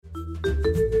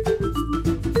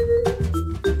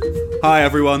Hi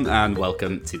everyone, and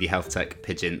welcome to the Health Tech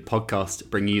Pigeon podcast,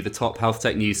 bringing you the top health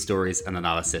tech news stories and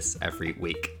analysis every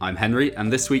week. I'm Henry,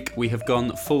 and this week we have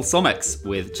gone full Somex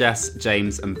with Jess,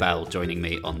 James and Belle joining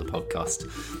me on the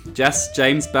podcast. Jess,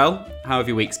 James, Belle, how have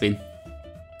your weeks been?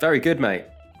 Very good, mate.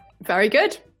 Very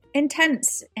good.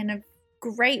 Intense in a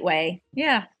great way.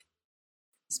 Yeah.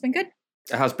 It's been good.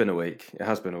 It has been a week.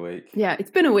 Yeah,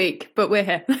 it's been a week, but we're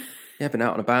here. Yeah, been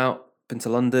out and about, been to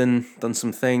London, done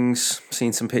some things,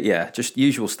 seen some just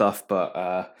usual stuff,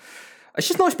 but it's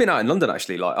just nice being out in London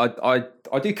actually. Like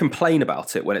I do complain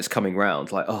about it when it's coming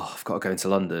round, like, oh, I've got to go into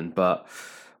London, but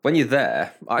when you're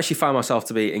there, I actually found myself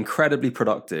to be incredibly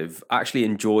productive, actually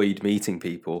enjoyed meeting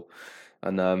people.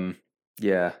 And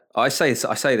yeah, I say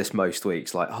this most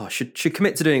weeks, like, oh, should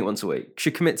commit to doing it once a week,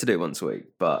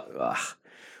 but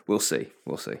we'll see.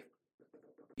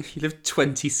 You live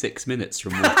 26 minutes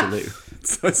from Waterloo,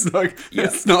 so it's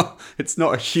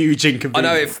not a huge inconvenience.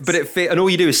 I know, but and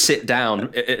all you do is sit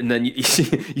down, and then you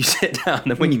sit down,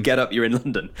 and when you get up, you're in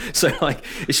London. So like,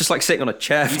 it's just like sitting on a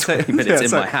chair for 20 minutes in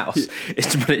my house.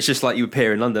 But it's just like you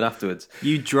appear in London afterwards.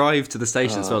 You drive to the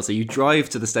station as well, so you drive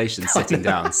to the station sitting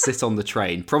down, sit on the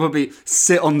train, probably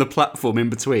sit on the platform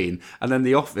in between, and then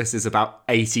the office is about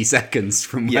 80 seconds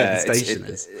from where the station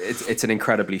is. It's an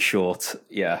incredibly short,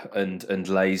 and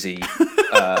lazy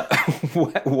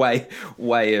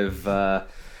way of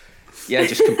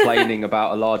just complaining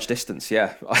about a large distance.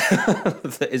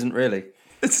 That isn't really.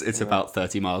 It's about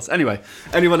 30 miles. Anyway,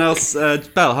 anyone else?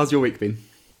 Belle, how's your week been?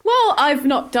 Well, I've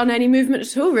not done any movement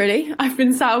at all, really. I've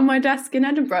been sat on my desk in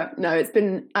Edinburgh. No, it's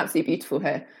been absolutely beautiful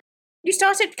here. You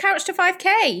started Couch to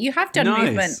 5K. You have done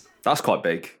movement. That's quite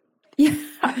big. Yeah.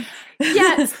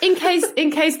 Yes, in case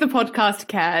the podcast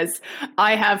cares,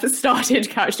 I have started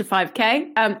Couch to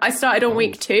 5K. I started on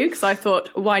week 2 because I thought,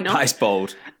 why not? That is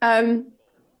bold.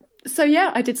 So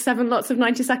yeah, I did 7 lots of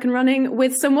 90-second running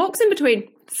with some walks in between.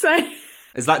 So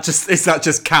is that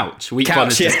just couch? Week 1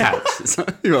 is just couch.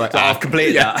 You're like, I've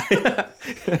completed that.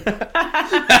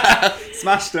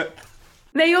 Smashed it.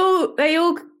 They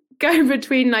all go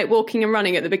between like walking and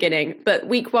running at the beginning, but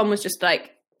week 1 was just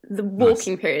like the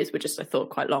walking periods were just, I thought,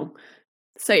 quite long.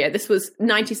 So yeah, this was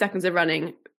 90 seconds of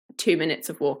running, 2 minutes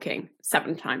of walking,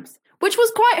 7 times, which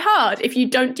was quite hard if you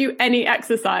don't do any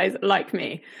exercise like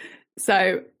me.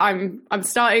 So I'm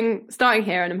starting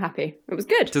here and I'm happy. It was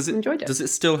good. Enjoyed it. Does it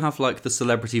still have like the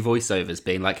celebrity voiceovers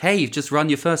being like, hey, you've just run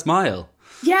your first mile?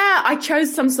 Yeah, I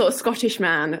chose some sort of Scottish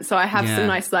man, so I have some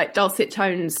nice like dulcet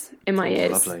tones in my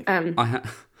ears. Lovely.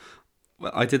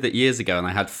 I did that years ago, and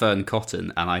I had Fern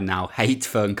Cotton, and I now hate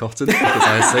Fern Cotton because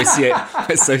I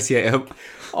associate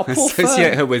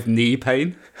her with knee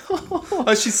pain.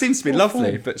 Oh, she seems to be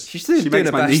lovely, but she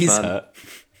makes my knees hurt.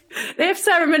 They have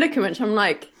Sarah Millican, which I'm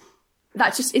like,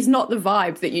 that just is not the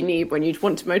vibe that you need when you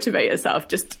want to motivate yourself.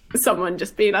 Just someone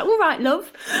just being like, all right,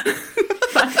 love.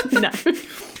 But no.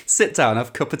 Sit down, have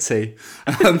a cup of tea.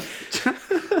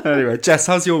 Anyway, Jess,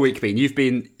 how's your week been? You've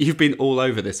been all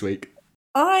over this week.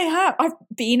 I've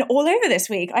been all over this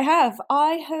week. I have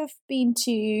been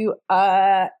to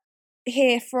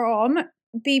hear from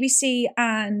BBC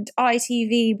and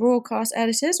ITV broadcast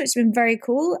editors, which has been very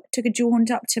cool. Took a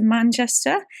jaunt up to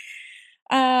Manchester.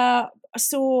 I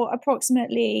saw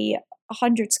approximately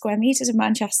 100 square meters of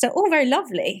Manchester, all very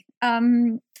lovely,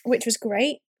 which was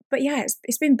great. But yeah,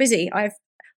 it's been busy.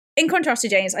 In contrast to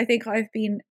James, I think I've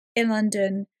been in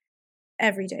London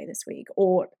every day this week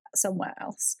or somewhere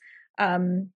else.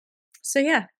 So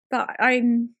yeah, but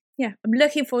I'm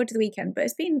looking forward to the weekend, but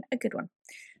it's been a good one.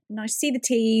 Nice to see the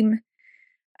team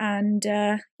and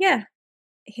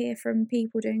hear from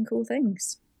people doing cool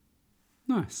things.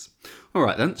 Nice. All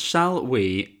right then, shall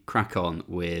we crack on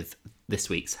with this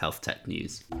week's health tech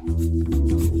news?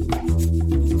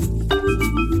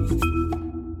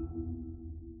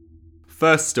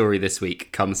 First story this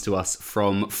week comes to us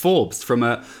from Forbes, from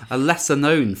a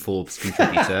lesser-known Forbes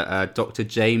contributor, Dr.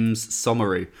 James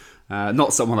Somauroo.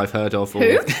 Not someone I've heard of. Who?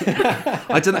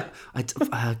 I don't know.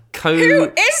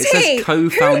 Who is he? Says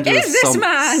co-founder Who is this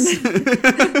man?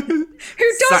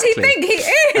 Who does he think he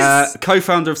is?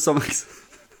 Co-founder of Somex.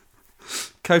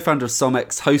 Co-founder of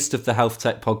Somex, host of the Health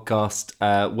Tech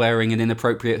podcast, wearing an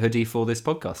inappropriate hoodie for this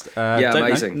podcast.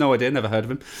 Amazing. No idea, never heard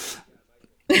of him.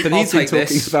 But he's been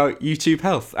talking about YouTube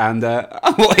health and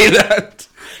what he learned.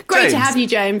 Great to have you,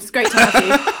 James. Great to have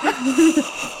you.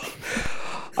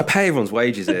 I pay everyone's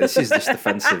wages here. This is just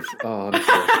offensive. Oh,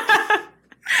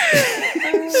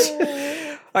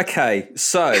 honestly. Okay,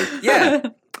 so yeah,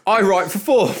 I write for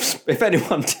Forbes. If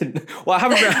anyone didn't, well, I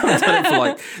haven't done it for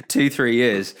like 2-3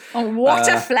 years. Oh, what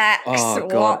a flex! Oh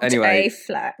God! What Anyway, a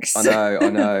flex! I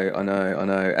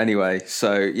know. Anyway,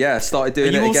 so yeah, started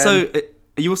doing it again.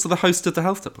 Are you also the host of the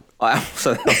Health Tech? I am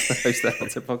also the host of the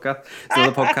Health Tech podcast. It's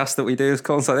another podcast that we do as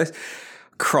content like this.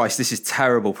 Christ, this is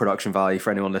terrible production value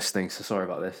for anyone listening. So sorry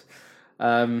about this.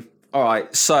 All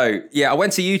right, so yeah, I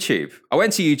went to YouTube.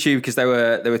 Because they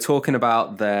were talking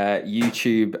about their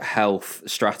YouTube health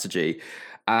strategy,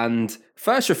 and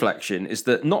first reflection is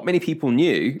that not many people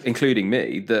knew, including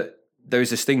me, that there is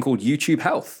this thing called YouTube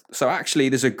Health. So actually,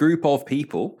 there's a group of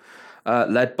people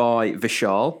led by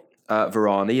Vishal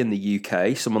Virani in the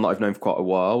UK, someone that I've known for quite a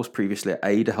while. Was previously at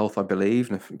Ada Health, I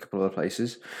believe, and a couple of other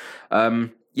places.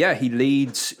 Yeah, he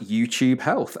leads YouTube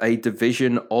Health, a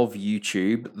division of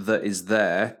YouTube that is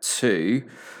there to,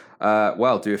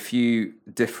 do a few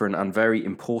different and very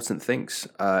important things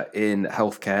in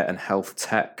healthcare and health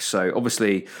tech. So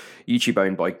obviously, YouTube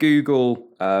owned by Google.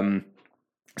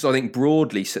 So I think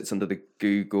broadly sits under the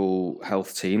Google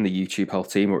Health team, the YouTube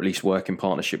Health team, or at least work in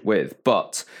partnership with.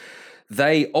 But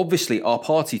they obviously are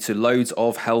party to loads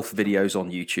of health videos on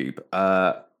YouTube.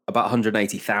 About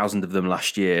 180,000 of them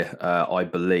last year, I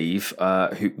believe,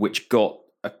 which got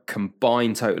a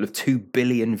combined total of 2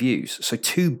 billion views. So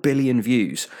 2 billion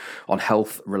views on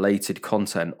health-related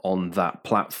content on that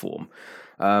platform.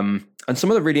 And some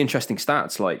of the really interesting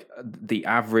stats, like the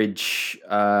average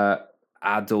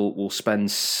adult will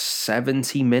spend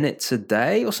 70 minutes a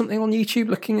day or something on YouTube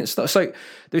looking at stuff. So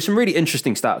there's some really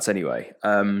interesting stats anyway,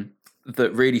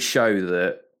 that really show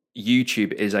that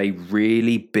YouTube is a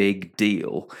really big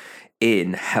deal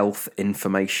in health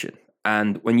information.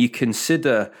 And when you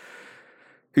consider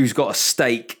who's got a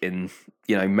stake in,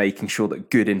 making sure that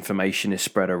good information is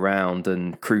spread around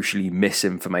and crucially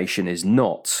misinformation is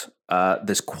not,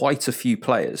 there's quite a few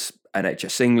players.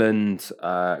 NHS England,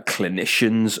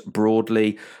 clinicians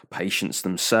broadly, patients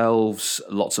themselves,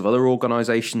 lots of other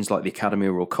organisations like the Academy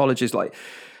of Royal Colleges. Like,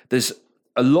 there's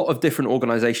a lot of different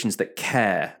organizations that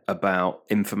care about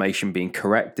information being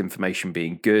correct, information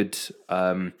being good.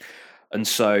 And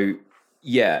so,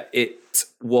 yeah, it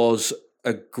was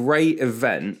a great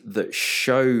event that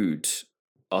showed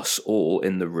us all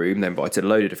in the room. They invited a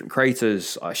load of different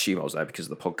creators. I assume I was there because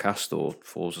of the podcast or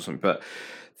Forbes or something. But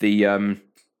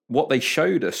what they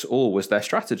showed us all was their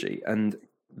strategy. And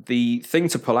the thing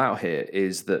to pull out here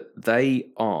is that they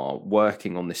are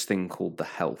working on this thing called the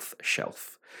health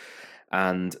shelf.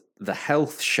 And the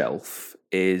health shelf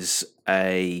is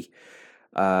I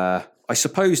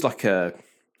suppose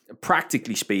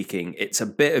practically speaking, it's a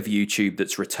bit of YouTube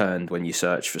that's returned when you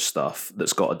search for stuff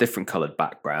that's got a different coloured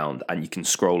background and you can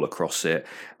scroll across it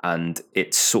and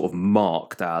it's sort of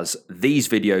marked as these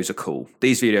videos are cool,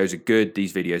 these videos are good,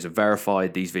 these videos are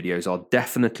verified, these videos are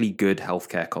definitely good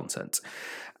healthcare content.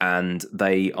 And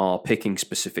they are picking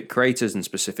specific creators and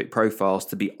specific profiles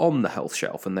to be on the health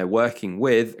shelf. And they're working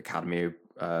with Academy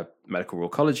of Medical Royal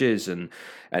Colleges and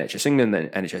NHS England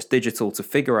and NHS Digital to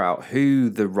figure out who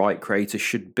the right creators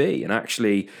should be. And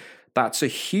actually, that's a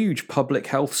huge public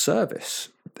health service.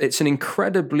 It's an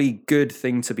incredibly good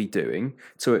thing to be doing,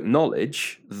 to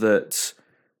acknowledge that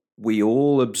we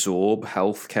all absorb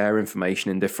healthcare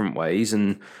information in different ways,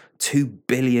 and 2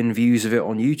 billion views of it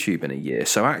on YouTube in a year.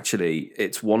 So actually,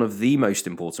 it's one of the most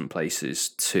important places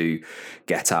to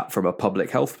get at from a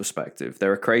public health perspective.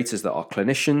 There are creators that are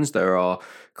clinicians, there are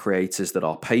creators that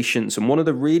are patients. And one of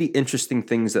the really interesting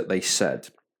things that they said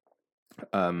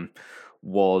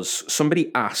was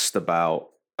somebody asked about,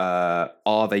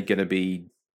 are they going to be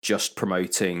just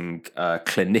promoting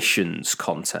clinicians'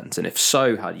 content? And if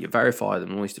so, how do you verify them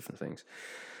and all these different things?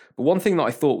 But one thing that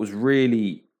I thought was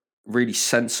really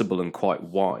sensible and quite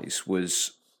wise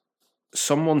was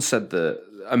someone said that,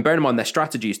 and bear in mind their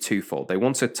strategy is twofold. They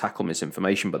want to tackle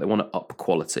misinformation, but they want to up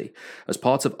quality. As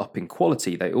part of upping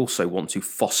quality, they also want to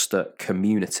foster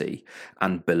community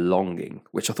and belonging,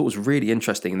 which I thought was really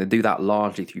interesting. And they do that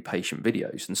largely through patient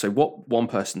videos. And so what one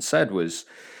person said was,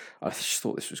 I just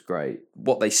thought this was great.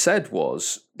 What they said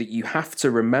was that you have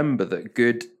to remember that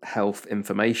good health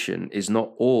information is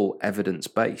not all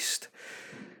evidence-based.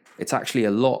 It's actually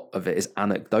a lot of it is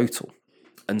anecdotal.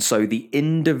 And so the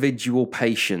individual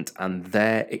patient and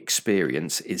their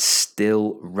experience is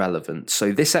still relevant.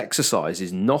 So this exercise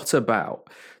is not about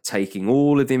taking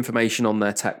all of the information on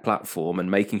their tech platform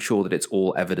and making sure that it's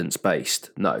all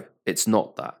evidence-based. No, it's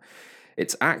not that.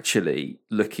 It's actually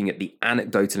looking at the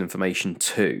anecdotal information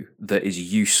too that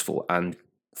is useful and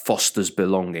fosters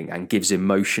belonging and gives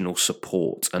emotional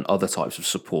support and other types of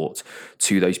support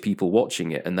to those people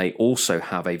watching it. And they also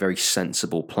have a very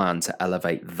sensible plan to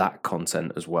elevate that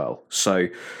content as well. So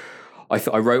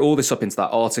I wrote all this up into that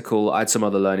article. I had some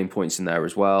other learning points in there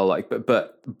as well.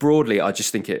 But broadly, I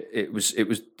just think it was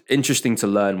interesting to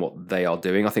learn what they are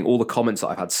doing. I think all the comments that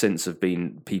I've had since have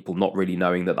been people not really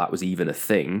knowing that was even a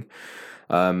thing,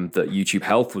 that YouTube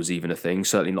Health was even a thing.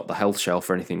 Certainly not the health shelf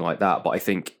or anything like that. But I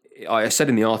think I said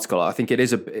in the article, I think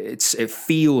it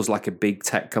feels like a big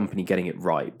tech company getting it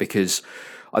right, because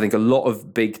I think a lot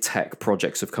of big tech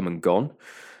projects have come and gone,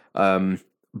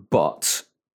 but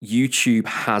YouTube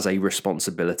has a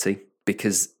responsibility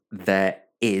because there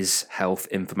is health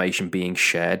information being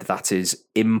shared that is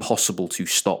impossible to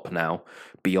stop now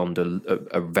beyond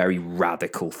a very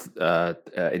radical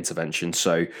intervention.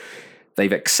 So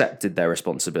they've accepted their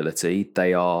responsibility.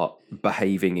 They are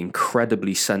behaving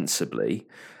incredibly sensibly,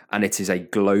 and it is a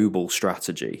global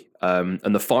strategy.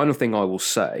 And the final thing I will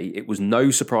say, it was no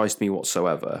surprise to me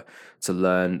whatsoever to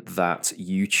learn that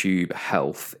YouTube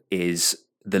Health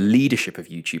the leadership of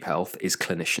YouTube Health is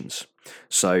clinicians.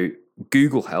 So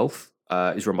Google Health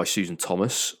is run by Susan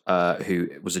Thomas, who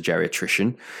was a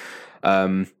geriatrician.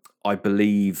 I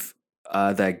believe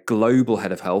their global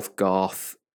head of health,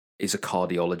 Garth, is a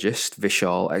cardiologist.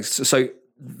 Vishal. So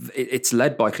it's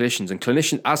led by clinicians, and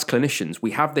as clinicians, we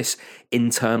have this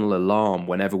internal alarm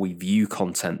whenever we view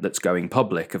content that's going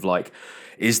public of like,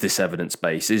 is this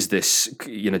evidence-based? Is this,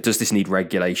 does this need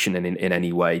regulation in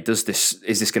any way? Is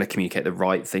this going to communicate the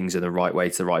right things in the right way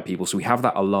to the right people? So we have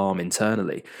that alarm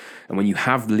internally. And when you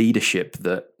have leadership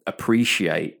that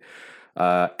appreciate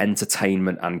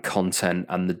entertainment and content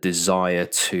and the desire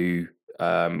to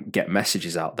get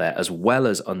messages out there, as well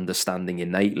as understanding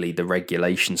innately the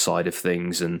regulation side of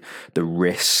things and the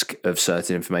risk of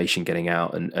certain information getting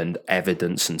out and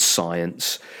evidence and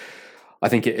science, I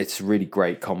think it's a really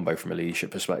great combo from a leadership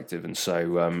perspective. And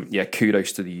so,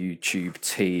 kudos to the YouTube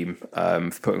team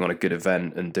for putting on a good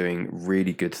event and doing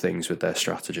really good things with their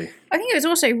strategy. I think it was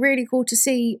also really cool to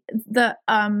see that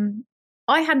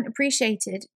I hadn't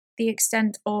appreciated the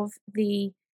extent of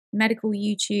the medical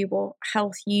YouTube or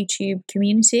health YouTube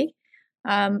community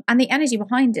and the energy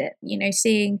behind it,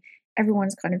 seeing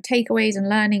everyone's kind of takeaways and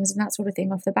learnings and that sort of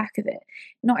thing off the back of it.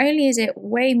 Not only is it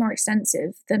way more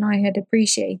extensive than I had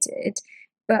appreciated,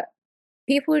 but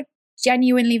people are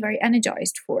genuinely very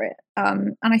energized for it.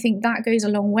 And I think that goes a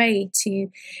long way to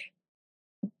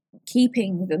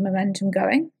keeping the momentum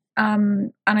going.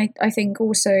 And I think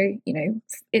also,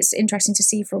 it's interesting to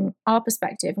see from our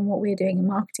perspective and what we're doing in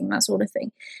marketing, that sort of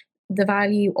thing, the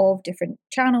value of different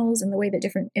channels and the way that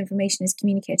different information is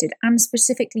communicated, and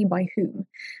specifically by whom.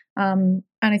 And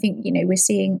I think, we're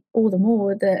seeing all the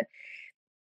more that,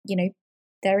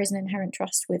 there is an inherent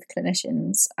trust with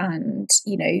clinicians, and,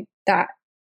 that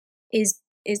is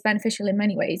beneficial in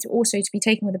many ways. Also to be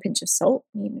taken with a pinch of salt.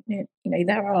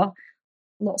 There are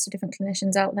lots of different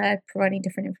clinicians out there providing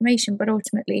different information, but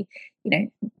ultimately,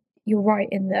 you're right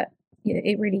in that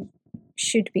it really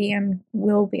should be and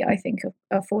will be, I think,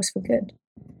 a force for good.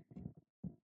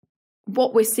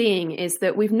 What we're seeing is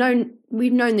that we've known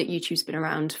that YouTube's been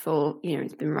around for,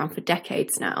 it's been around for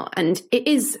decades now, and it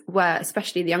is where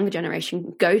especially the younger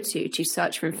generation go to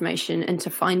search for information and to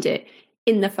find it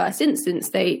in the first instance.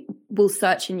 They will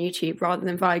search in YouTube rather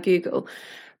than via Google.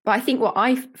 But I think what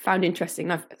I found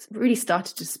interesting, and I've really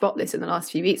started to spot this in the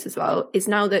last few weeks as well, is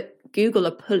now that Google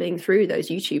are pulling through those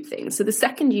YouTube things. So the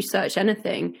second you search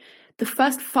anything, the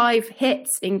first 5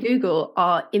 hits in Google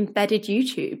are embedded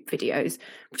YouTube videos,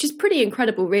 which is pretty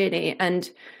incredible, really. And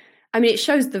I mean, it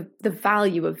shows the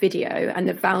value of video and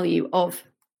the value of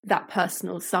that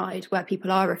personal side where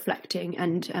people are reflecting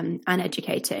and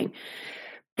educating.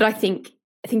 But I think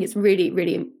it's really,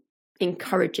 really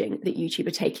encouraging that YouTube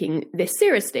are taking this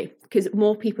seriously, because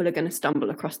more people are going to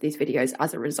stumble across these videos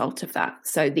as a result of that.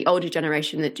 So the older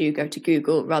generation that do go to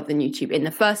Google rather than YouTube in the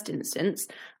first instance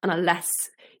and are less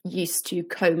used to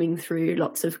combing through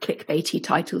lots of clickbaity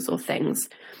titles or things,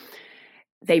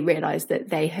 they realize that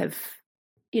they have,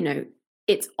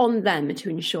 it's on them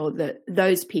to ensure that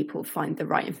those people find the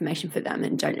right information for them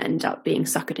and don't end up being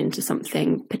suckered into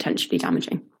something potentially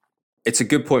damaging. It's a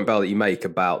good point, Belle, that you make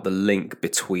about the link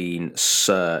between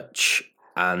search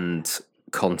and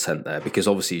content there, because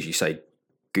obviously, as you say,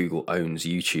 Google owns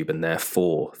YouTube, and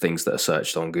therefore things that are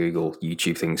searched on Google,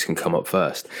 YouTube things can come up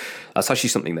first. That's actually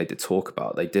something they did talk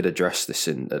about. They did address this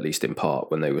at least in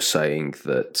part, when they were saying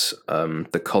that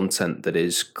the content that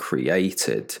is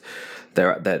created,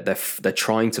 they're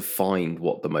trying to find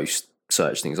what the most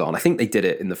search things are. And I think they did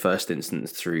it in the first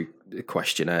instance through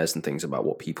questionnaires and things about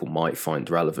what people might find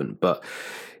relevant. But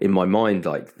in my mind,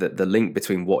 like the link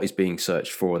between what is being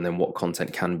searched for and then what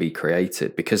content can be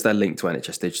created, because they're linked to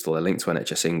NHS Digital, they're linked to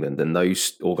NHS England, and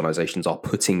those organisations are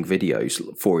putting videos,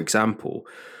 for example,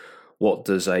 what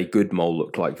does a good mole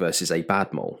look like versus a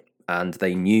bad mole? And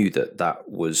they knew that that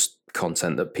was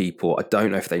content that people, I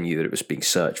don't know if they knew that it was being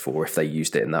searched for or if they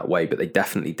used it in that way, but they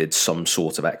definitely did some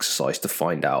sort of exercise to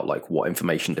find out like what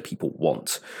information do people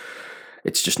want.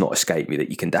 It's just not escaped me that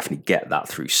you can definitely get that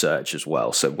through search as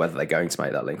well. So whether they're going to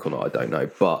make that link or not, I don't know.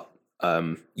 But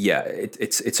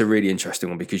it's a really interesting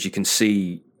one, because you can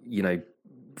see, you know,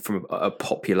 from a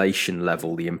population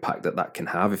level, the impact that can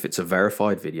have if it's a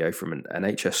verified video from an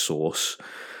NHS source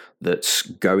that's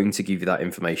going to give you that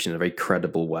information in a very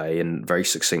credible way and very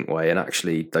succinct way. And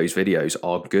actually those videos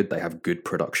are good. They have good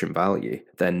production value.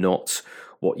 They're not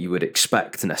what you would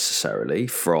expect necessarily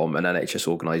from an NHS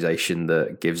organisation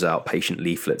that gives out patient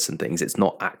leaflets and things. It's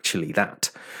not actually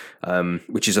that,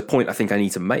 which is a point I think I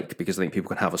need to make, because I think people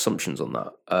can have assumptions on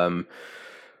that.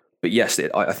 But yes,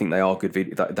 I think they are good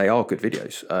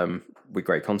videos with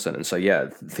great content. And so, yeah,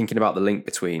 thinking about the link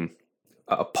between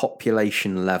at a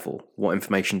population level, what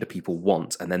information do people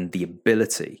want, and then the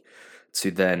ability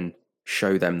to then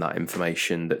show them that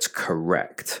information that's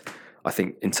correct. I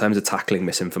think in terms of tackling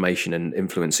misinformation and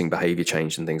influencing behaviour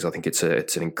change and things, I think it's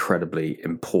an incredibly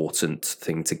important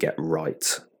thing to get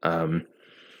right.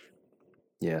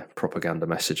 Propaganda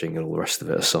messaging and all the rest of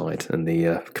it aside, and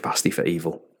the capacity for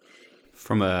evil.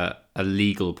 From a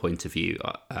legal point of view,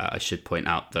 I should point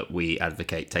out that we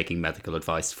advocate taking medical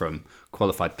advice from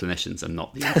qualified clinicians and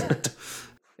not the internet.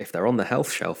 If they're on the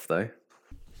health shelf, though.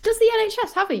 Does the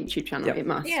NHS have a YouTube channel? Yep. It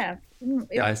must. Yeah.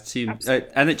 I assume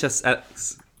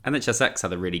NHSX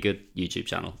had a really good YouTube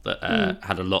channel that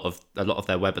had a lot of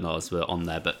their webinars were on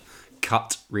there, but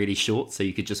cut really short, so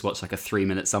you could just watch like a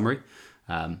 3-minute summary.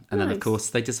 And then of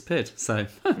course they disappeared. So,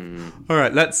 all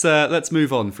right, let's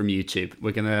move on from YouTube.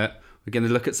 We're gonna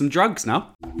look at some drugs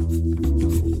now.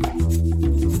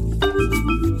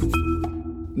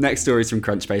 Next story is from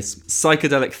Crunchbase.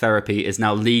 Psychedelic therapy is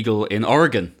now legal in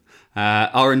Oregon.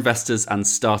 Are investors and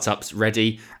startups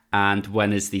ready? And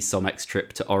when is the Somex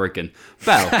trip to Oregon?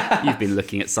 Belle, you've been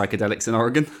looking at psychedelics in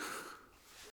Oregon.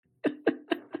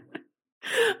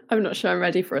 I'm not sure I'm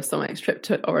ready for a Somex trip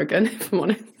to Oregon, if I'm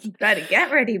honest. Better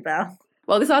get ready, Belle.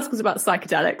 Well, this article's about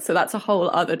psychedelics, so that's a whole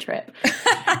other trip.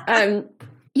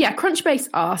 Crunchbase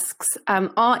asks,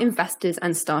 are investors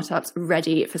and startups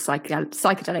ready for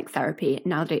psychedelic therapy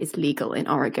now that it is legal in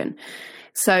Oregon?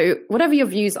 So whatever your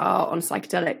views are on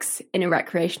psychedelics in a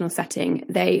recreational setting,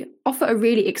 they offer a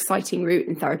really exciting route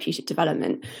in therapeutic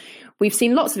development. We've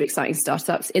seen lots of exciting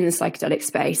startups in the psychedelic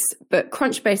space, but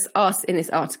Crunchbase asks in this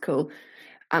article,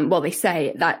 they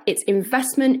say that it's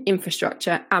investment,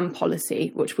 infrastructure and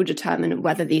policy which will determine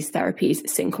whether these therapies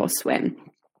sink or swim.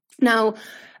 Now,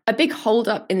 a big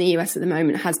holdup in the US at the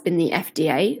moment has been the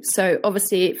FDA. So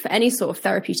obviously for any sort of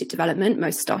therapeutic development,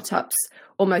 most startups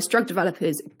or most drug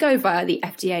developers go via the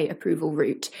FDA approval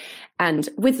route. And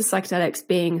with the psychedelics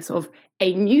being sort of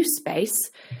a new space,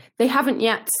 they haven't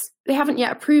yet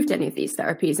approved any of these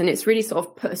therapies, and it's really sort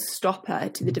of put a stopper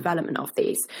to the development of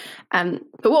these.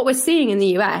 But what we're seeing in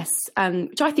the US,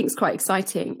 which I think is quite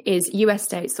exciting, is US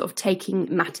states sort of taking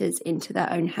matters into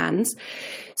their own hands.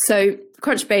 So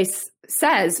Crunchbase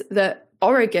says that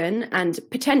Oregon, and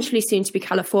potentially soon to be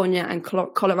California and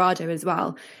Colorado as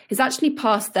well, has actually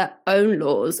passed their own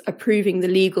laws approving the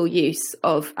legal use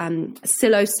of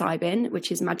psilocybin,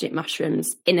 which is magic mushrooms,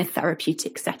 in a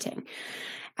therapeutic setting.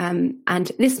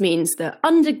 And this means that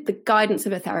under the guidance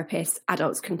of a therapist,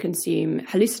 adults can consume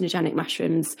hallucinogenic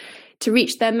mushrooms to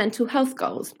reach their mental health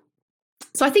goals.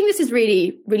 So I think this is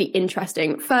really, really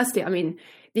interesting. Firstly, I mean,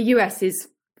 the US is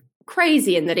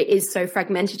crazy in that it is so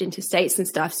fragmented into states and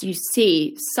stuff. So you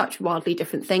see such wildly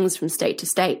different things from state to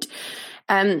state.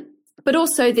 But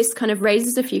also this kind of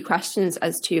raises a few questions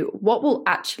as to what will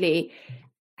actually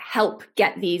help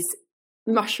get these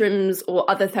mushrooms or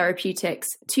other therapeutics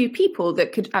to people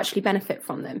that could actually benefit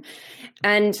from them.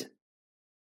 And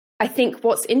I think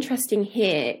what's interesting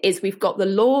here is we've got the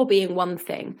law being one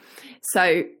thing.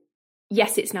 So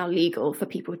yes, it's now legal for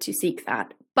people to seek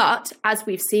that. But as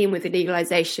we've seen with the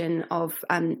legalization of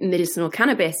medicinal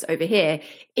cannabis over here,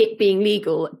 it being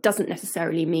legal doesn't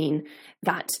necessarily mean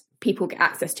that people get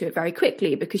access to it very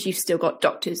quickly, because you've still got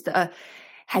doctors that are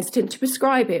hesitant to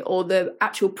prescribe it, or the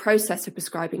actual process of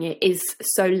prescribing it is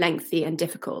so lengthy and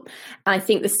difficult. And I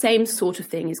think the same sort of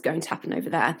thing is going to happen over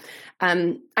there.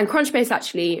 And Crunchbase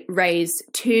actually raised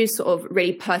two sort of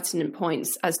really pertinent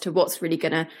points as to what's really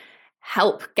going to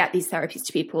help get these therapies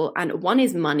to people. And one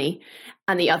is money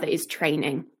and the other is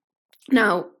training.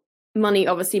 Now, money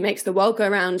obviously makes the world go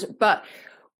round, but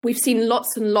we've seen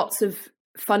lots and lots of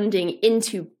funding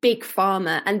into big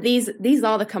pharma, and these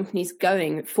are the companies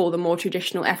going for the more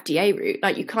traditional FDA route.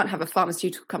 Like, you can't have a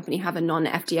pharmaceutical company have a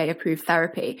non-FDA approved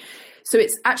therapy. So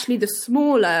it's actually the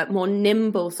smaller, more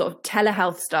nimble sort of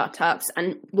telehealth startups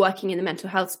and working in the mental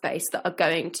health space that are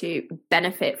going to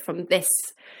benefit from this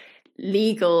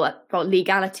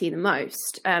legality the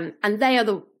most. And they are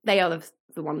the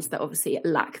ones that obviously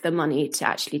lack the money to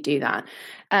actually do that.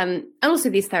 And also,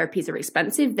 these therapies are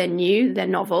expensive, they're new, they're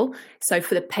novel. So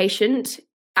for the patient,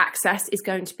 access is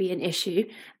going to be an issue.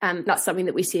 That's something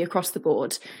that we see across the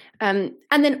board. And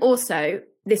then also,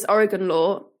 this Oregon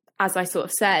law, as I sort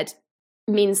of said,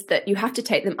 means that you have to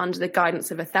take them under the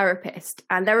guidance of a therapist.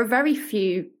 And there are very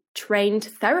few trained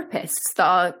therapists that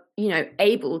are,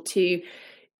 able to,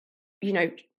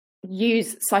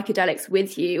 use psychedelics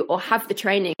with you or have the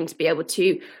training to be able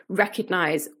to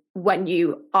recognize when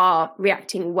you are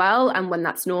reacting well and when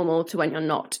that's normal to when you're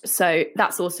not. So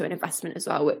that's also an investment as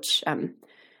well, which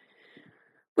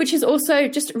is also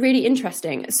just really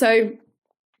interesting. So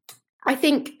I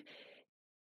think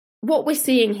what we're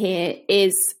seeing here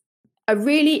is a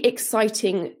really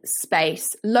exciting space,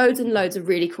 loads and loads of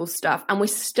really cool stuff. And we're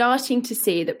starting to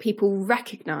see that people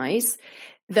recognize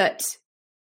that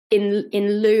in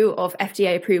lieu of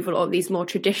FDA approval or these more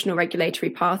traditional regulatory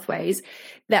pathways,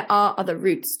 there are other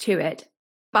routes to it.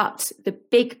 But the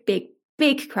big, big,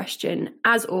 big question,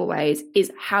 as always, is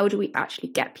how do we actually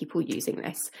get people using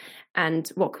this? And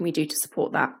what can we do to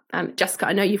support that? Jessica,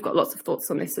 I know you've got lots of thoughts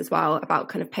on this as well about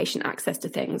kind of patient access to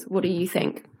things. What do you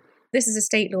think? This is a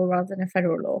state law rather than a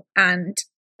federal law. And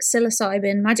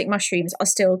psilocybin, magic mushrooms, are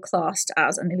still classed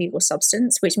as an illegal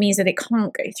substance, which means that it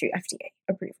can't go through FDA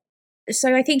approval.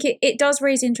 So I think it does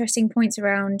raise interesting points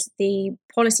around the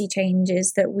policy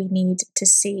changes that we need to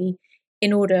see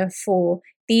in order for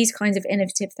these kinds of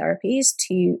innovative therapies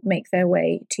to make their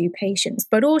way to patients.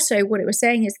 But also what it was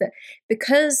saying is that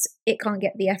because it can't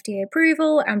get the FDA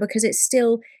approval and because it's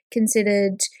still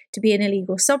considered to be an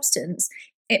illegal substance,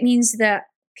 it means that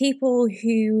people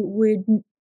who would,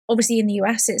 obviously in the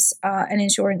US, it's an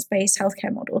insurance-based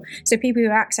healthcare model. So people who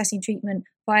are accessing treatment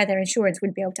via their insurance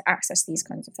wouldn't be able to access these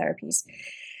kinds of therapies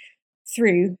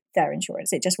through their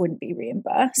insurance. It just wouldn't be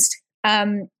reimbursed.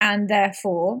 And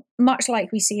therefore, much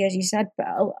like we see, as you said,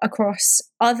 Belle, across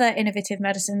other innovative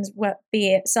medicines,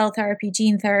 be it cell therapy,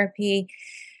 gene therapy,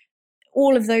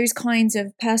 all of those kinds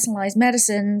of personalized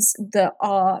medicines that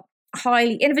are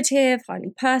highly innovative,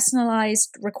 highly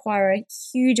personalized, require a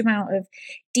huge amount of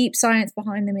deep science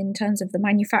behind them in terms of the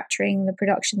manufacturing, the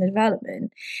production, the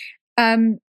development.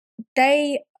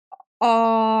 They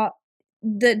are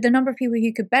the number of people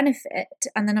who could benefit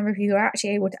and the number of people who are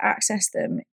actually able to access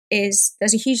them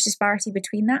there's a huge disparity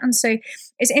between that. And so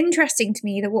it's interesting to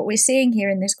me that what we're seeing here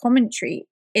in this commentary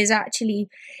is actually,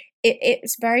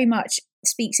 it's very much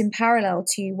speaks in parallel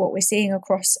to what we're seeing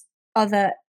across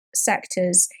other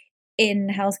sectors in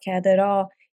healthcare that are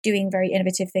doing very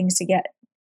innovative things to get,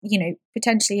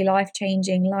 potentially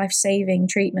life-changing, life-saving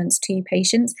treatments to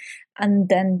patients. And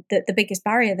then the biggest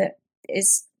barrier that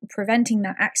is preventing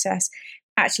that access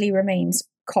actually remains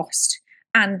cost,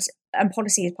 and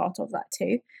policy is part of that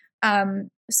too.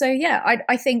 So yeah,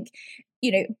 I think,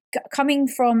 coming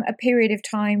from a period of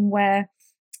time where,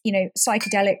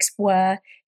 psychedelics were,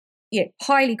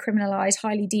 highly criminalized,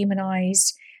 highly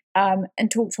demonized,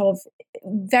 and talked of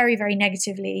very, very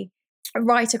negatively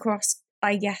right across,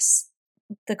 I guess,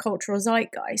 the cultural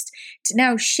zeitgeist, to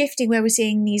now shifting where we're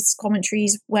seeing these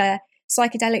commentaries where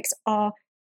psychedelics are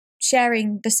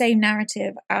sharing the same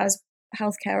narrative as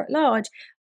healthcare at large,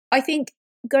 I think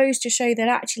goes to show that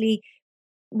actually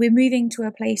we're moving to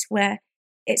a place where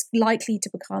it's likely to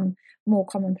become more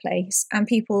commonplace, and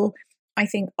people, I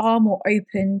think, are more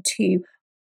open to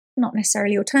not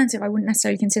necessarily alternative, I wouldn't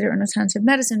necessarily consider it an alternative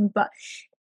medicine, but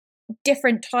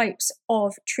different types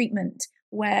of treatment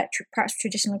where perhaps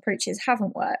traditional approaches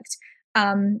haven't worked.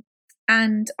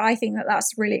 And I think that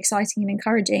that's really exciting and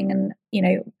encouraging. And,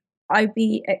 I'd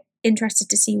be interested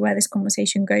to see where this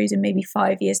conversation goes in maybe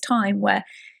 5 years' time, where,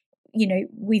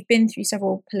 we've been through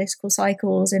several political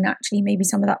cycles and actually maybe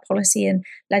some of that policy and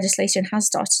legislation has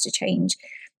started to change.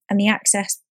 And the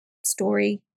access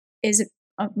story is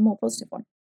a more positive one.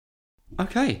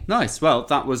 Okay, nice. Well,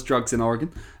 that was drugs in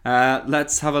Oregon.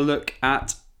 Let's have a look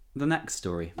at the next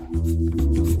story.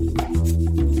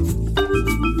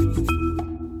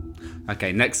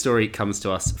 Okay, next story comes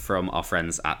to us from our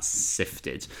friends at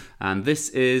Sifted. And this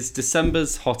is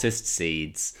December's hottest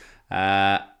seeds.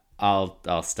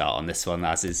 I'll start on this one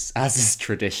as is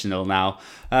traditional now.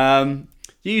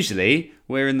 Usually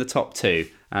we're in the top 2,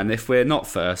 and if we're not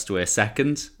first, we're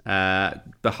second,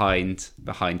 behind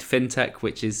fintech,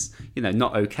 which is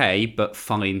not okay but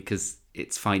fine because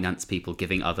it's finance people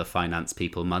giving other finance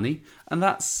people money, and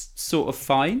that's sort of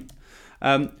fine.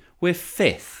 We're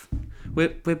 5th.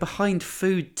 We're behind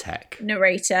food tech.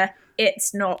 Narrator,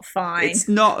 it's not fine. It's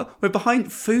not. We're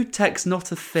behind. Food tech's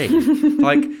not a thing.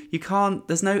 Like, you can't.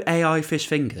 There's no AI fish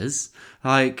fingers.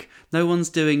 Like, no one's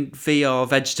doing VR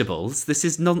vegetables. This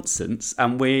is nonsense.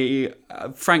 And we,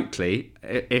 frankly,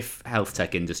 if health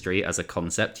tech industry as a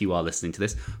concept, you are listening to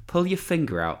this, pull your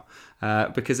finger out.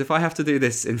 Because if I have to do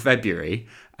this in February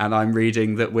and I'm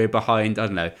reading that we're behind, I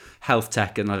don't know, health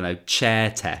tech and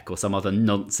chair tech or some other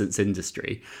nonsense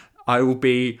industry, I'll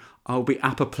be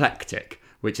apoplectic,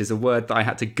 which is a word that I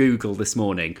had to Google this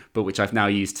morning, but which I've now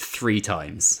used 3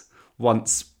 times.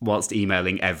 Once whilst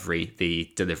emailing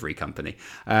the delivery company.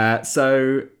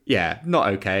 So yeah, not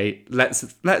okay.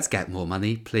 Let's get more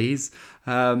money, please.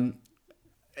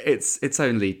 It's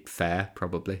only fair,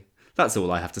 probably. That's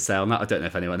all I have to say on that. I don't know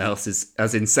if anyone else is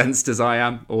as incensed as I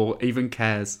am or even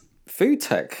cares. Food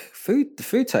tech.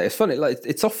 It's funny. Like,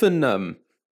 it's often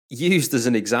used as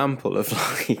an example of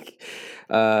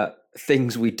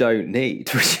things we don't need,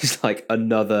 which is like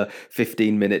another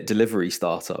 15-minute delivery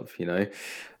startup.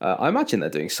 I imagine they're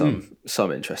doing some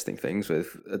interesting things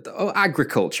with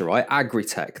agriculture, right?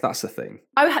 Agri-tech, that's the thing.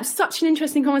 I had such an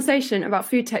interesting conversation about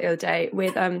food tech the other day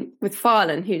with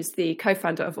Farlan, who's the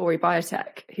co-founder of Ori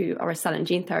Biotech, who are a cell and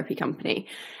gene therapy company.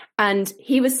 And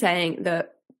he was saying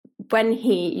that when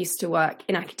he used to work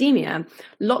in academia,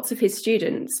 lots of his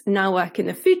students now work in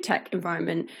the food tech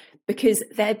environment because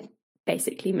they're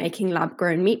basically making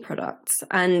lab-grown meat products.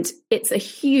 And it's a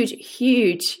huge,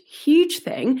 huge, huge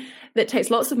thing that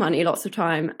takes lots of money, lots of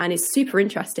time, and is super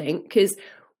interesting because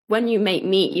when you make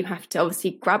meat, you have to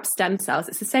obviously grab stem cells.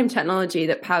 It's the same technology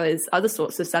that powers other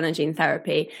sorts of cell and gene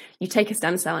therapy. You take a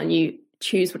stem cell and you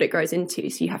choose what it grows into.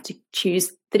 So you have to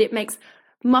choose that it makes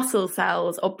muscle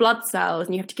cells or blood cells,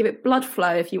 and you have to give it blood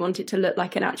flow if you want it to look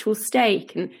like an actual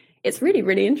steak. And it's really,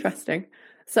 really interesting.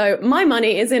 So my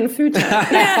money is in food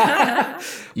tech.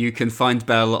 You can find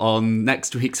Belle on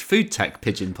next week's Food Tech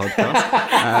Pigeon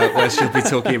podcast, where she'll be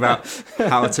talking about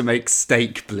how to make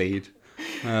steak bleed.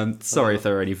 Sorry if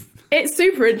there are any... It's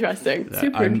super interesting.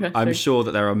 I'm sure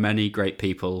that there are many great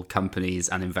people, companies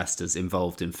and investors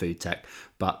involved in food tech,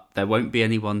 but there won't be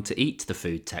anyone to eat the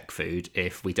food tech food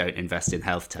if we don't invest in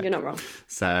health tech. You're not wrong.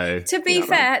 So, to be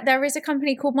fair, there is a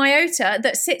company called Myota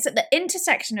that sits at the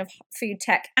intersection of food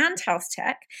tech and health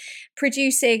tech,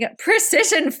 producing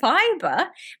precision fiber,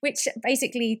 which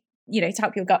basically, to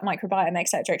help your gut microbiome,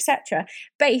 etc.,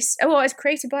 it's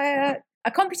created by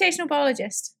a computational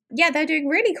biologist. Yeah, they're doing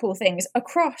really cool things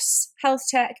across health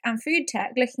tech and food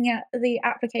tech, looking at the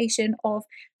application of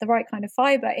the right kind of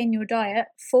fiber in your diet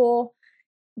for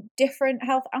different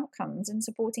health outcomes and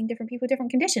supporting different people,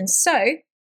 different conditions. So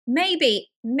maybe,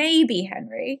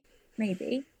 Henry,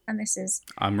 and this is...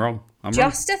 I'm wrong.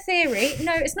 A theory.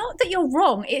 No, it's not that you're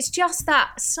wrong. It's just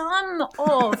that some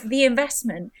of the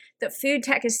investment that food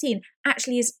tech has seen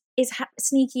actually is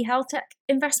sneaky health tech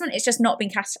investment. It's just not been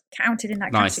counted in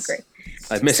that category.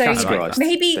 I've miscategorized.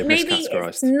 Maybe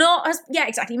it's not as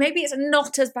exactly. Maybe it's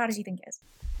not as bad as you think it is.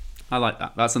 I like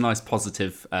that. That's a nice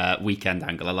positive weekend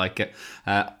angle. I like it.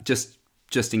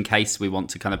 Just in case we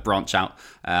want to kind of branch out,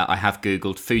 I have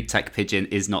Googled food tech pigeon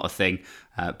is not a thing.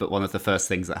 But one of the first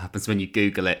things that happens when you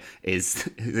Google it is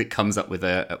it comes up with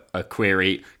a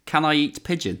query: can I eat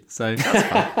pigeon? So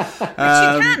that's fun.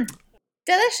 Which you can.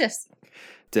 Delicious.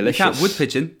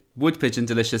 Wood pigeon,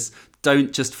 delicious.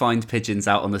 Don't just find pigeons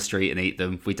out on the street and eat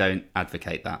them. We don't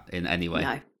advocate that in any way.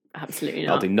 No, absolutely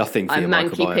not. I'll do nothing for a your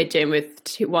manky microbiome. Pigeon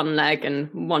with one leg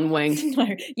and one wing. No,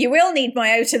 you will need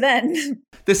Myota then.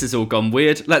 This has all gone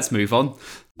weird. Let's move on.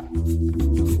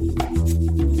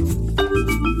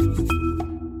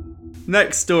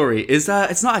 Next story is,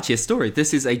 it's not actually a story.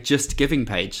 This is a Just Giving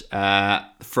page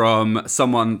from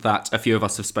someone that a few of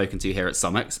us have spoken to here at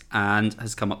Somex and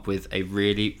has come up with a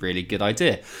really, really good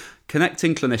idea.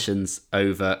 Connecting clinicians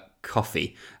over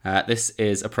coffee. This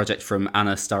is a project from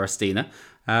Anna Starostina.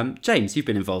 James, you've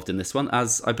been involved in this one,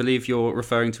 as I believe you're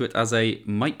referring to it as a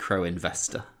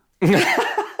micro-investor.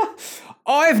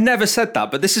 I've never said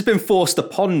that, but this has been forced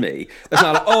upon me. It's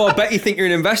not like, I bet you think you're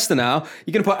an investor now.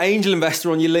 You're going to put angel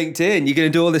investor on your LinkedIn. You're going to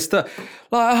do all this stuff.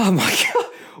 Like, oh my God.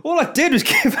 all I did was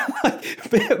give like a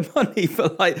bit of money for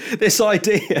like this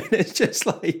idea, and it's just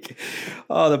like,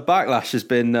 the backlash has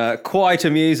been quite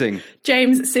amusing.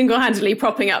 James single-handedly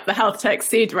propping up the health tech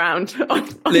seed round. On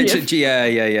Literally,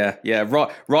 yeah.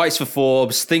 Writes for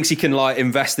Forbes, thinks he can like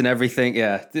invest in everything.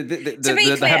 Yeah. To be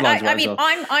clear, I mean,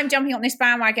 I'm jumping on this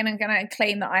bandwagon and going to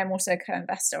claim that I'm also a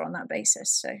co-investor on that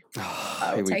basis. So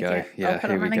I'll take it. Yeah, I'll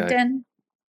put it on LinkedIn.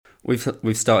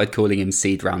 We've started calling him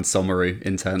Seed Round Somaru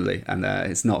internally, and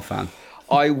it's not fun.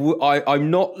 I'm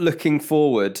not looking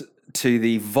forward to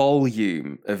the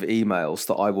volume of emails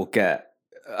that I will get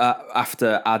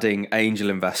after adding angel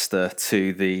investor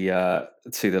to the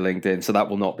LinkedIn. So that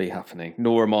will not be happening.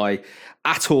 Nor am I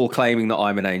at all claiming that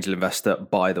I'm an angel investor.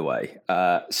 By the way,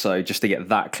 so just to get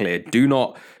that clear, do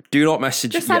not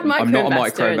message. Just add I'm not a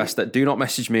micro investor. investor. Do not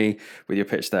message me with your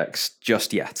pitch decks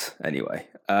just yet. Anyway.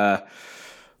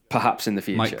 Perhaps in the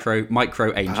future.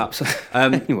 Micro angel. Perhaps.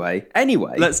 Anyway.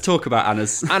 Let's talk about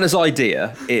Anna's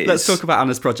idea is... Let's talk about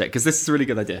Anna's project, because this is a really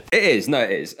good idea. It is. No,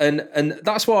 it is. And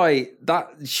that's why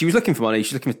she was looking for money.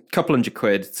 She's looking for a couple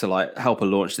 £100 to like help her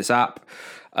launch this app.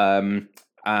 And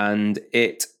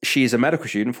she is a medical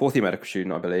student, fourth year medical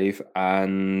student, I believe,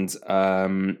 and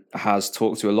has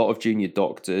talked to a lot of junior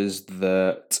doctors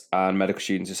and medical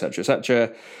students,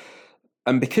 etc.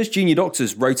 And because junior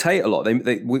doctors rotate a lot,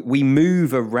 we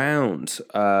move around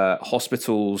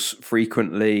hospitals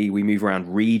frequently, we move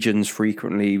around regions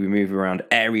frequently, we move around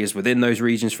areas within those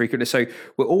regions frequently. So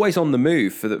we're always on the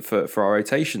move for our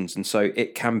rotations, and so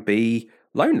it can be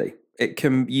lonely.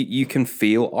 You can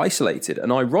feel isolated,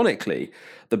 and ironically,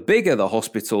 the bigger the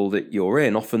hospital that you're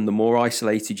in, often the more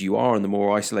isolated you are and the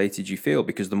more isolated you feel,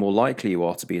 because the more likely you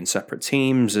are to be in separate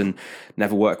teams and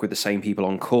never work with the same people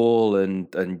on call,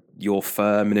 and your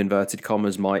firm, in inverted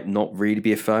commas, might not really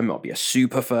be a firm, it might be a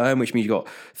super firm, which means you've got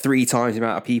 3 times the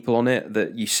amount of people on it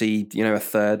that you see, a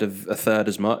third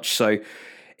as much. So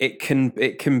it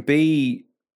can be,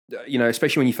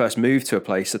 especially when you first move to a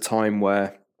place, a time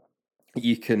where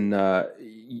you can,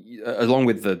 along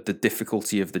with the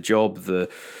difficulty of the job, the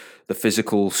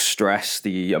physical stress,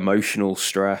 the emotional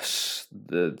stress,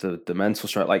 the mental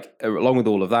stress, like along with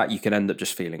all of that, you can end up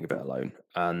just feeling a bit alone.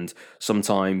 And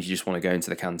sometimes you just want to go into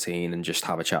the canteen and just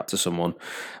have a chat to someone.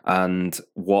 And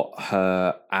what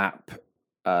her app,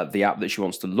 the app that she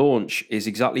wants to launch, is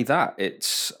exactly that.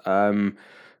 It's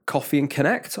Coffee and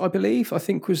Connect, I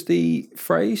think was the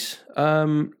phrase.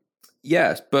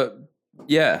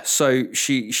 Yeah, so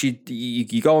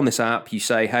you go on this app, you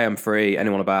say, hey, I'm free,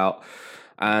 anyone about,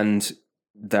 and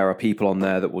there are people on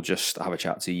there that will just have a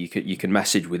chat to you. You can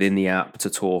message within the app to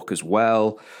talk as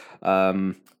well,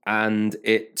 and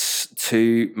it's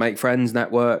to make friends,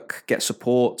 network, get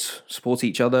support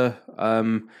each other,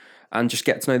 and just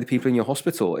get to know the people in your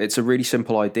hospital. It's a really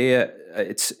simple idea.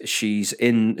 She's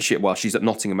at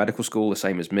Nottingham Medical School, the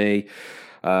same as me.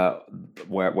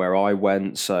 Where I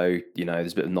went, so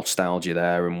there's a bit of nostalgia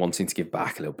there and wanting to give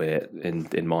back a little bit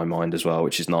in my mind as well,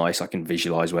 which is nice. I can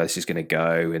visualize where this is going to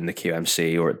go in the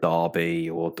QMC or at Derby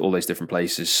or all those different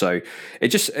places. So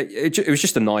it was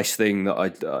just a nice thing that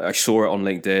I saw it on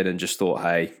LinkedIn and just thought,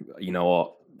 hey, you know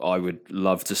what, I would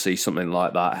love to see something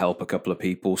like that help a couple of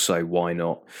people, so why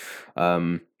not?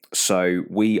 So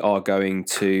we are going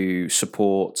to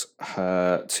support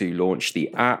her to launch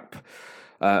the app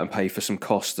and pay for some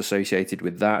costs associated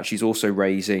with that. She's also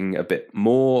raising a bit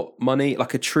more money,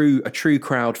 like a true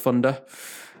crowdfunder,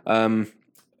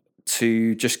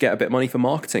 to just get a bit of money for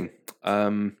marketing,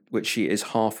 which she is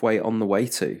halfway on the way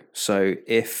to. So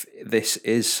if this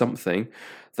is something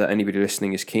that anybody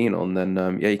listening is keen on,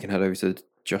 then you can head over to the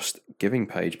Just Giving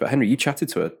page. But Henry, you chatted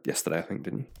to her yesterday, I think,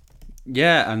 didn't you?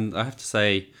 Yeah, and I have to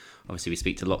say, obviously we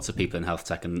speak to lots of people in health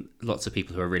tech and lots of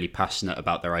people who are really passionate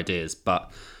about their ideas,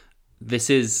 but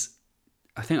this is,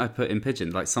 I think I put in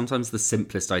Pigeon, like sometimes the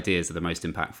simplest ideas are the most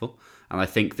impactful. And I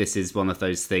think this is one of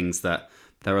those things that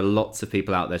there are lots of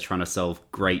people out there trying to solve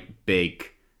great, big,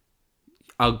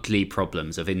 ugly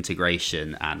problems of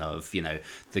integration and of,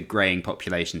 the greying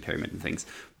population pyramid and things.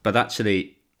 But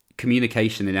actually,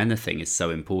 communication in anything is so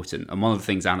important. And one of the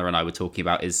things Anna and I were talking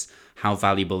about is how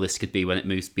valuable this could be when it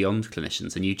moves beyond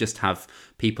clinicians. And you just have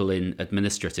people in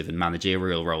administrative and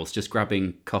managerial roles just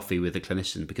grabbing coffee with a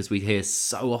clinician, because we hear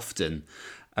so often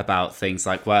about things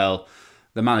like, well,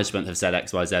 the management have said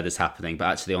X, Y, Z is happening, but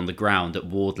actually on the ground at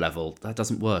ward level, that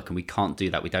doesn't work and we can't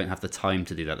do that. We don't have the time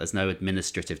to do that. There's no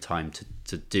administrative time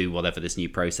to do whatever this new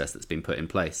process that's been put in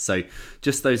place. So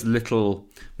just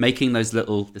making those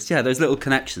little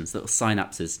connections, little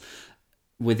synapses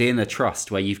within a trust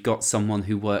where you've got someone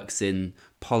who works in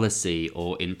policy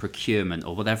or in procurement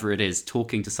or whatever it is,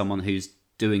 talking to someone who's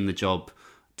doing the job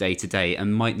day to day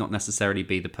and might not necessarily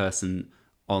be the person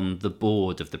on the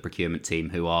board of the procurement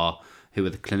team who are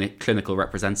the clinical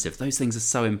representative. Those things are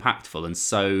so impactful and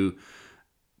so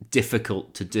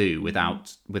difficult to do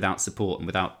without support and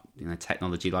without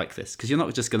technology like this, because you're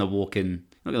not just going to walk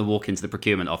into the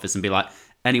procurement office and be like,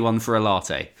 anyone for a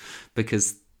latte,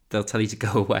 because they'll tell you to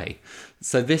go away.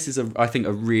 So this is I think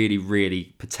a really,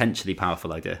 really potentially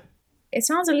powerful idea. It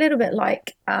sounds a little bit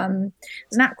like there's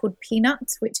an app called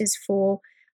Peanuts, which is for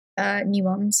new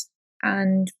mums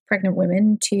and pregnant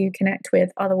women to connect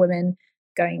with other women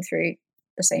going through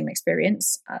the same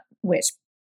experience, which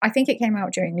I think it came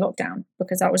out during lockdown,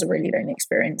 because that was a really lonely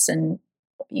experience. And,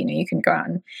 you can go out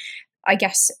and, I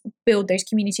guess, build those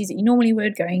communities that you normally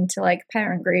would, going to like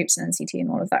parent groups and NCT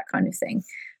and all of that kind of thing.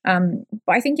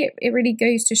 But I think it really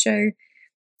goes to show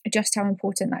just how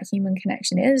important that human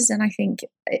connection is. And I think,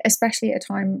 especially at a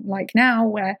time like now,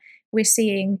 where we're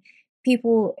seeing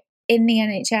people in the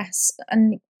NHS,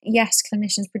 and yes,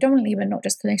 clinicians predominantly, but not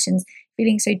just clinicians,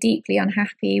 feeling so deeply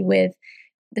unhappy with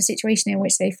the situation in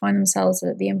which they find themselves,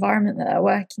 the environment that they're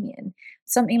working in.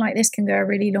 Something like this can go a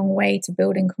really long way to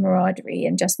building camaraderie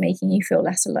and just making you feel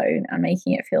less alone and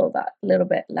making it feel that little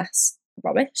bit less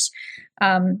rubbish.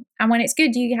 And when it's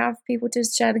good, you have people to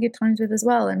share the good times with as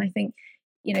well. And I think,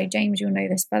 James, you'll know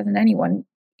this better than anyone.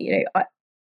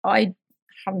 I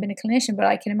haven't been a clinician, but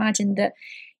I can imagine that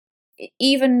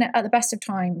even at the best of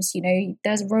times,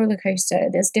 there's a roller coaster,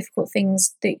 there's difficult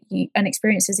things and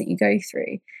experiences that you go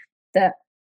through, that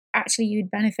actually you'd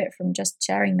benefit from just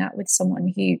sharing that with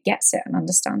someone who gets it and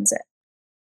understands it.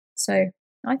 So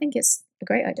I think it's a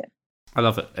great idea. I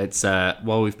love it. It's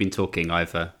while we've been talking,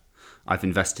 I've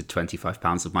invested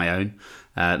 £25 of my own,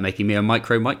 making me a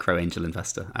micro angel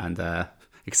investor, and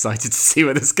excited to see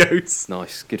where this goes.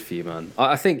 Nice, good for you, man.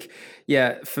 I think,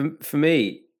 for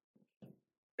me,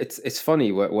 it's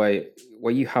funny where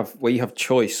you have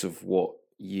choice of what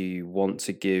you want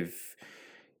to give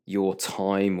your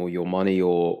time or your money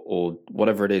or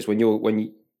whatever it is. When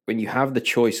you have the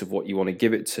choice of what you want to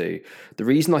give it to, the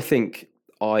reason I think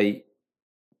I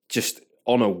just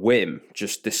on a whim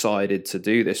just decided to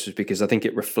do this was because I think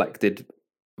it reflected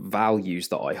values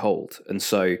that I hold. And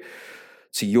so,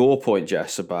 to your point,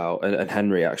 Jess, about and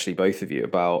Henry, actually, both of you,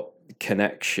 about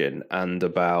connection and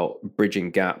about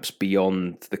bridging gaps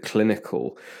beyond the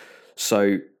clinical.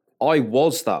 So I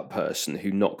was that person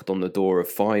who knocked on the door of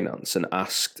finance and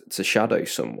asked to shadow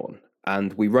someone,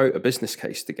 and we wrote a business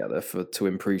case together to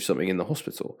improve something in the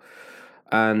hospital.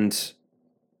 And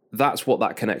that's what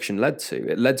that connection led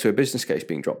to. It led to a business case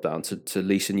being dropped down to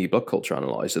lease a new blood culture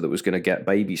analyzer that was going to get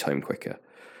babies home quicker.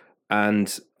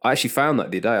 And I actually found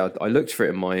that the other day. I looked for it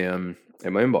in my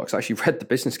inbox. I actually read the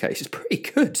business case. It's pretty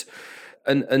good.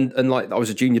 And like, I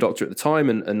was a junior doctor at the time,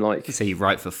 and like, so you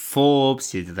write for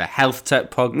Forbes, you did the Health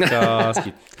Tech podcast,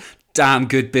 you damn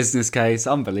good business case,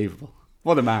 unbelievable.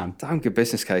 What a man! Damn good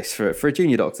business case for a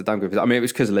junior doctor. Damn good. I mean, it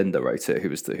was because Linda wrote it, who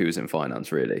was in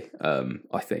finance. Really,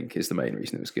 I think is the main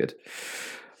reason it was good.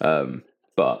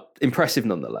 But impressive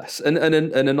nonetheless, and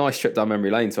a nice trip down memory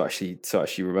lane to actually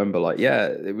remember. Like, yeah,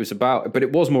 it was about, but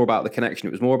it was more about the connection.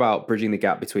 It was more about bridging the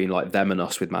gap between like them and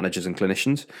us with managers and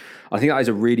clinicians. I think that is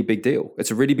a really big deal.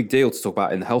 It's a really big deal to talk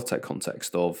about in the health tech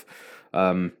context of,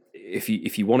 if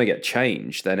you want to get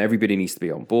change, then everybody needs to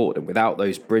be on board. And without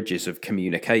those bridges of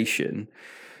communication,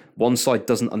 one side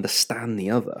doesn't understand the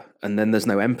other, and then there's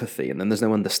no empathy, and then there's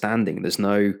no understanding. There's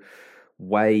no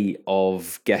way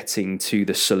of getting to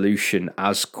the solution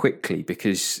as quickly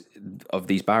because of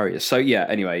these barriers. So yeah,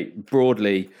 anyway,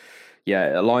 broadly,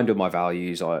 aligned with my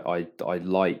values. I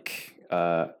like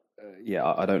I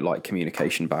don't like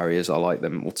communication barriers. I like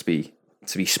them all to be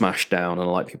smashed down, and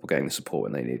I like people getting the support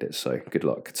when they need it. So good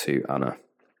luck to Anna.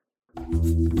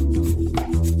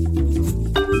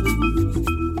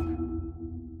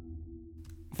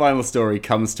 Final story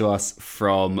comes to us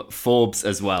from Forbes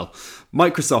as well.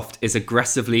 Microsoft is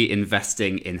aggressively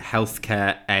investing in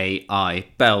healthcare AI.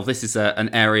 Belle, this is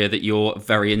an area that you're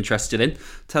very interested in.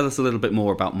 Tell us a little bit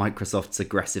more about Microsoft's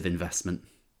aggressive investment.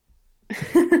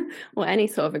 Well, any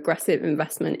sort of aggressive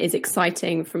investment is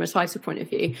exciting from a title point of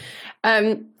view.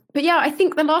 But yeah, I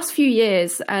think the last few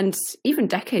years and even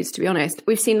decades, to be honest,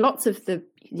 we've seen lots of the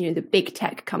big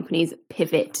tech companies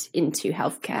pivot into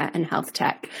healthcare and health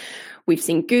tech. We've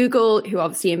seen Google, who are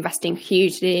obviously investing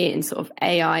hugely in sort of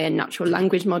AI and natural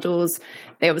language models.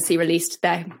 They obviously released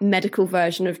their medical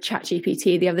version of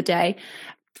ChatGPT the other day.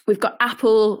 We've got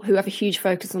Apple, who have a huge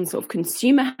focus on sort of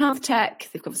consumer health tech.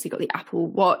 They've obviously got the Apple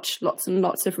Watch, lots and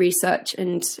lots of research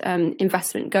and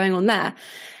investment going on there.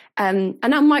 And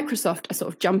now Microsoft are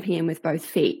sort of jumping in with both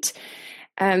feet.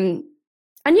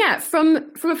 And yeah, from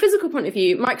a physical point of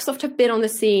view, Microsoft have been on the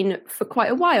scene for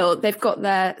quite a while. They've got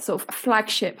their sort of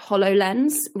flagship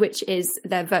HoloLens, which is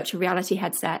their virtual reality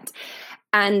headset.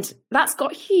 And that's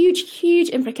got huge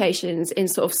implications in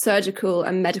sort of surgical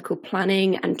and medical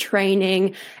planning and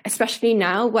training, especially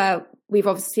now where we've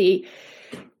obviously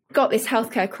got this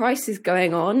healthcare crisis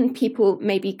going on. People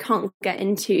maybe can't get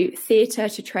into theatre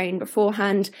to train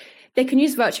beforehand. They can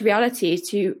use virtual reality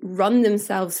to run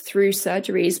themselves through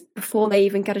surgeries before they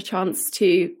even get a chance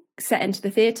to set into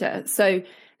the theatre. So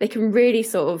they can really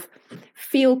sort of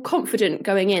feel confident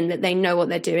going in that they know what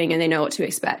they're doing and they know what to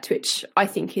expect, which I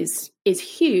think is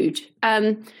huge.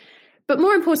 But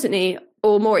more importantly,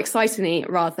 or more excitingly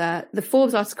rather, the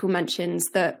Forbes article mentions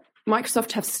that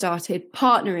Microsoft have started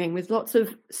partnering with lots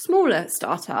of smaller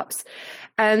startups,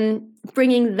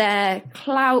 bringing their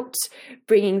clout,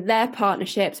 bringing their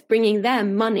partnerships, bringing their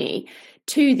money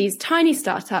to these tiny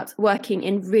startups working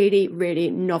in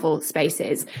really novel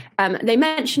spaces. They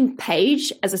mentioned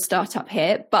Page as a startup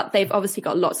here, but they've obviously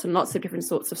got lots and lots of different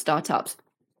sorts of startups.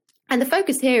 And the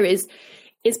focus here is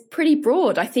pretty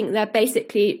broad. I think they're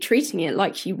basically treating it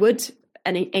like you would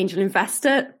an angel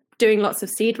investor, doing lots of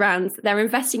seed rounds. They're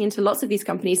investing into lots of these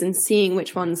companies and seeing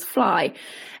which ones fly.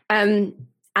 And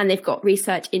they've got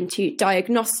research into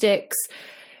diagnostics,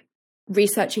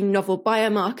 researching novel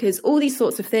biomarkers, all these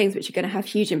sorts of things, which are going to have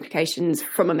huge implications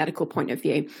from a medical point of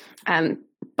view.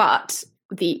 But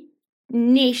the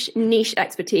niche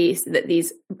expertise that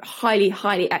these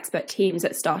highly expert teams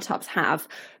at startups have,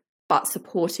 but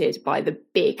supported by the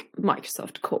big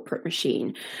Microsoft corporate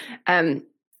machine.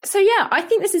 So yeah, I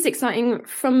think this is exciting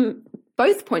from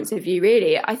both points of view,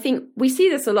 really. I think we see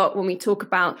this a lot when we talk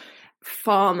about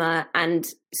pharma and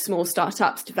small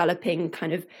startups developing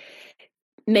kind of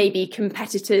maybe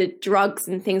competitor drugs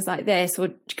and things like this, or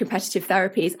competitive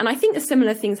therapies. And I think there's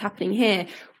similar things happening here.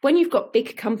 When you've got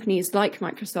big companies like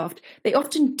Microsoft, they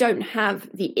often don't have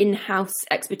the in-house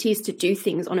expertise to do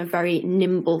things on a very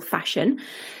nimble fashion.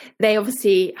 They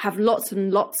obviously have lots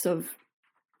and lots of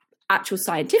actual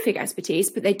scientific expertise,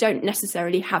 but they don't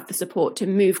necessarily have the support to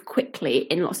move quickly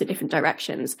in lots of different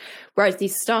directions. Whereas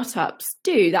these startups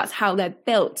do. That's how they're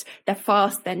built. They're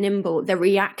fast, they're nimble, they're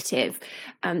reactive.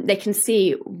 They can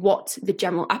see what the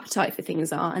general appetite for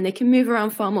things are, and they can move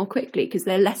around far more quickly because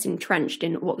they're less entrenched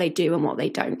in what they do and what they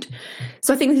don't.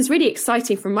 So I think this is really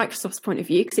exciting from Microsoft's point of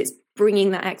view because it's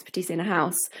bringing that expertise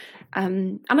in-house.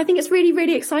 And I think it's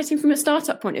really exciting from a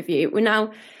startup point of view. We're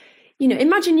now,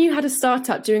 imagine you had a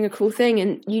startup doing a cool thing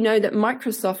and you know that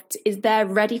Microsoft is there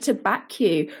ready to back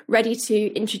you, ready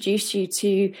to introduce you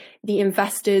to the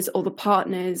investors or the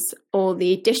partners or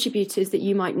the distributors that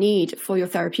you might need for your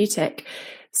therapeutic.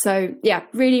 So yeah,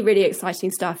 really exciting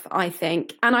stuff, I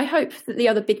think. And I hope that the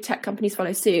other big tech companies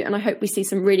follow suit, and I hope we see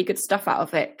some really good stuff out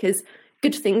of it, because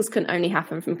good things can only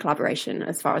happen from collaboration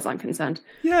as far as I'm concerned.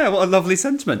 Yeah, what a lovely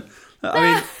sentiment.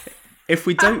 I mean, if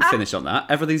we don't finish on that,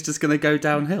 everything's just going to go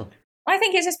downhill. I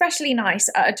think it's especially nice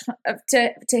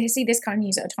to see this kind of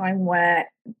news at a time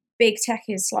where big tech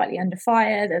is slightly under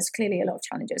fire. There's clearly a lot of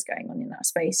challenges going on in that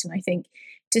space. And I think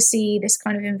to see this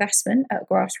kind of investment at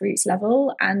grassroots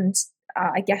level and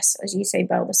I guess, as you say,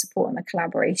 Belle, the support and the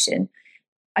collaboration,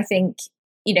 I think,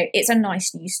 it's a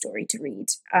nice news story to read.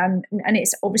 And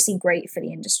it's obviously great for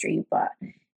the industry, but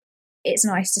it's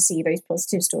nice to see those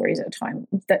positive stories at a time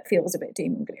that feels a bit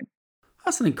doom and gloom.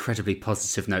 That's an incredibly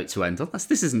positive note to end on.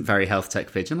 This isn't very Health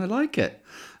Tech Pigeon. I like it.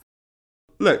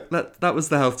 Look, that was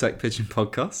the Health Tech Pigeon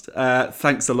podcast.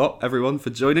 Thanks a lot, everyone, for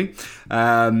joining.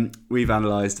 We've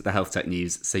analysed the health tech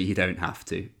news so you don't have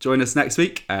to. Join us next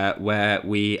week where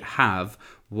we have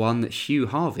one Hugh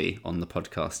Harvey on the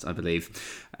podcast, I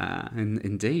believe. And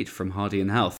indeed, from Hardy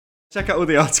and Health. Check out all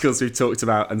the articles we've talked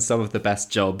about and some of the best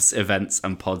jobs, events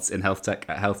and pods in health tech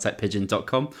at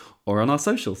healthtechpigeon.com or on our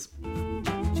socials.